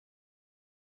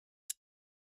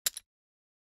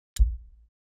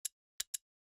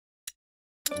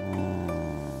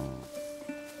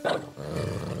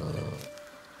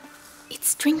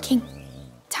It's drinking.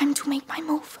 Time to make my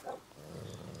move.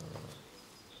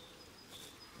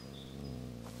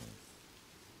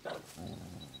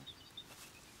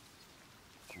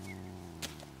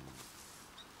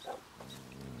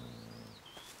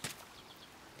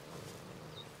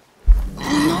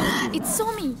 Oh no, it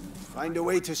saw me. Find a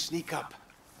way to sneak up.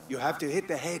 You have to hit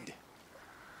the head.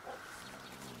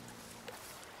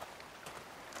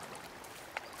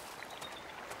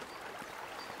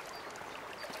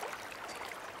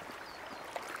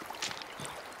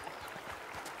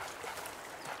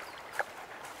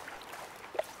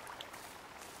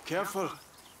 Careful.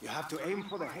 You have to aim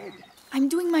for the head. I'm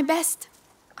doing my best.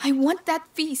 I want that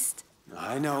feast.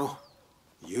 I know.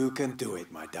 You can do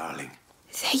it, my darling.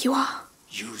 There you are.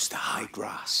 Use the high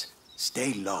grass.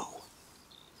 Stay low.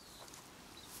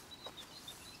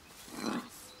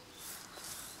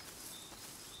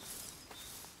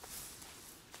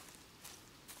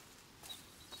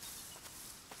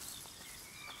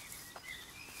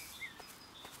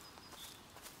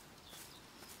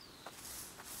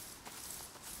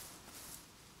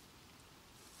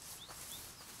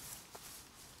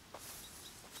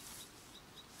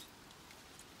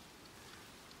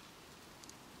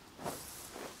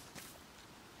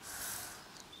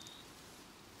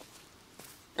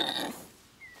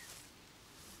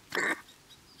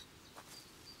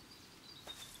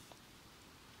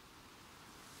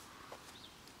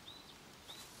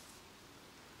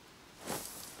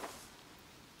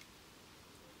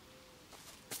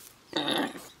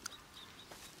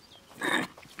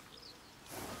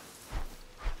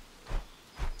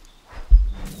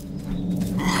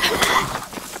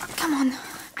 Come on,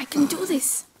 I can do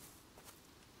this.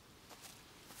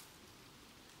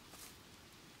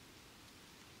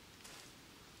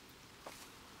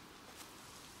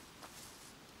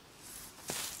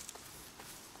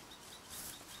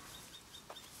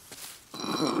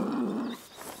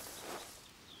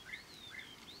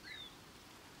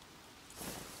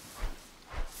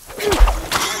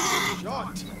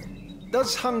 Shot!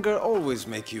 Does hunger always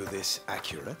make you this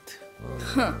accurate?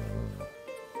 Huh.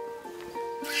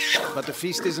 But the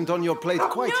feast isn't on your plate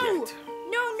quite yet.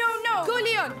 No! Go,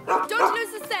 Leon! Don't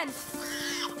lose the scent!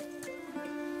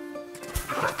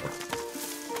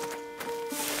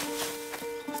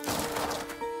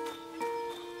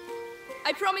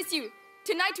 I promise you,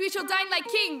 tonight we shall dine like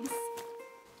kings!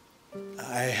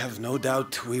 I have no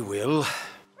doubt we will.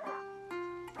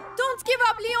 Don't give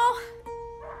up,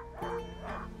 Leon!